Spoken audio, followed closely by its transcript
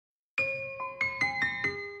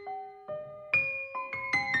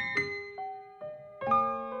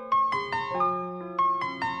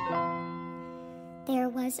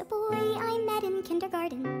was a boy I met in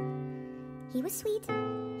kindergarten. He was sweet,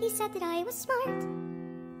 he said that I was smart.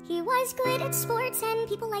 He was good at sports and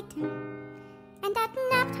people liked him. And at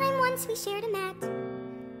nap time once we shared a mat.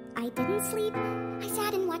 I didn't sleep, I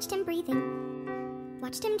sat and watched him breathing.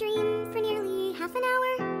 Watched him dream for nearly half an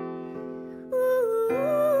hour. Ooh.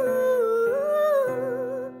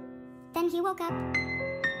 Then he woke up.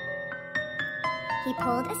 He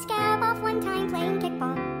pulled a scab off one time playing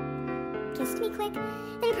kickball. Kissed me quick,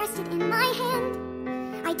 then pressed it in my hand.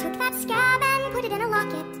 I took that scab and put it in a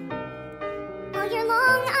locket. All year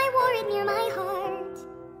long I wore it near my heart.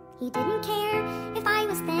 He didn't care if I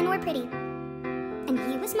was thin or pretty, and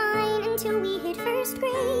he was mine until we hit first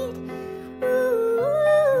grade. Ooh.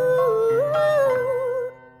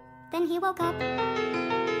 Then he woke up.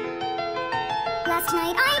 Last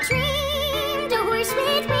night I dreamed a horse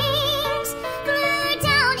with wings flew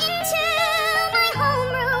down into my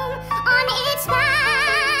homeroom. On its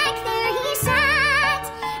back there he sat,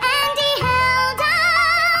 and he held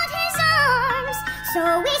out his arms. So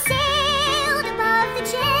we sailed above the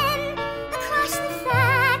gym, across the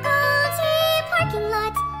faculty parking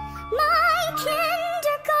lot. My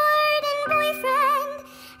kindergarten boyfriend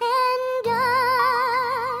and I,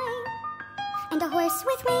 and a horse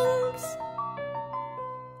with wings.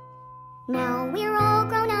 Now we're all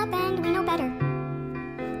grown up and we know better.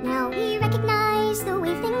 Now we recognize the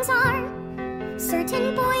way things are.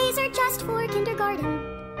 Certain boys are just for kindergarten.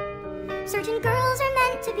 Certain girls are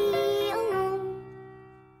meant to be alone.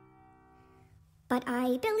 But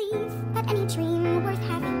I believe that any dream worth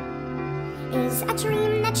having is a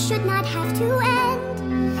dream that should not have to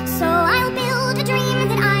end. So I'll build a dream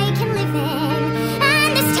that